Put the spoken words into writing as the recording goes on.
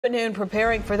At noon,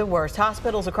 preparing for the worst.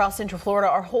 Hospitals across Central Florida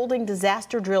are holding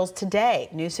disaster drills today.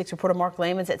 News 6 reporter Mark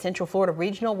Layman's at Central Florida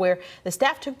Regional, where the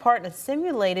staff took part in a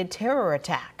simulated terror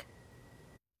attack.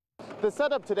 The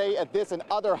setup today at this and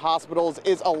other hospitals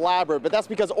is elaborate, but that's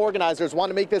because organizers want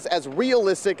to make this as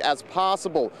realistic as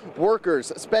possible.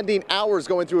 Workers spending hours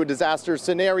going through a disaster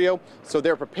scenario so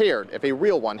they're prepared if a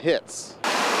real one hits.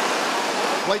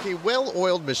 Like a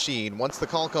well-oiled machine, once the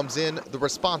call comes in, the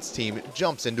response team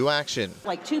jumps into action.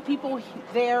 Like 2 people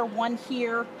there, 1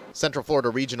 here. Central Florida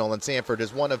Regional in Sanford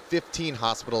is one of 15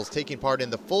 hospitals taking part in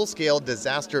the full-scale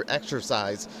disaster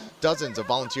exercise. Dozens of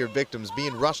volunteer victims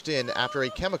being rushed in after a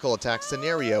chemical attack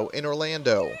scenario in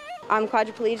Orlando. I'm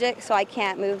quadriplegic, so I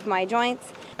can't move my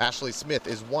joints. Ashley Smith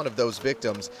is one of those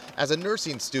victims. As a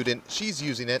nursing student, she's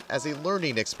using it as a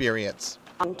learning experience.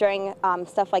 During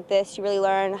stuff like this, you really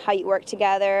learn how you work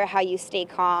together, how you stay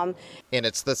calm. And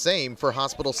it's the same for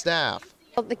hospital staff.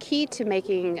 The key to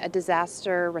making a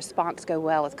disaster response go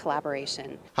well is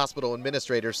collaboration. Hospital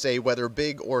administrators say whether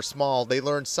big or small, they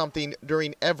learn something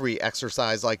during every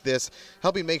exercise like this,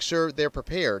 helping make sure they're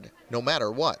prepared no matter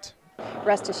what.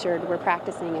 Rest assured, we're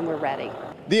practicing and we're ready.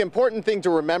 The important thing to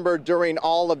remember during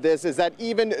all of this is that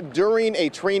even during a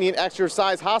training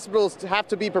exercise, hospitals have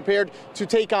to be prepared to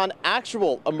take on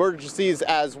actual emergencies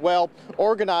as well.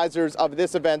 Organizers of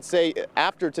this event say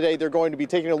after today they're going to be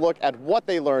taking a look at what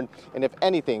they learned and if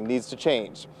anything needs to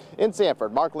change. In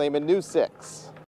Sanford, Mark Layman, News 6.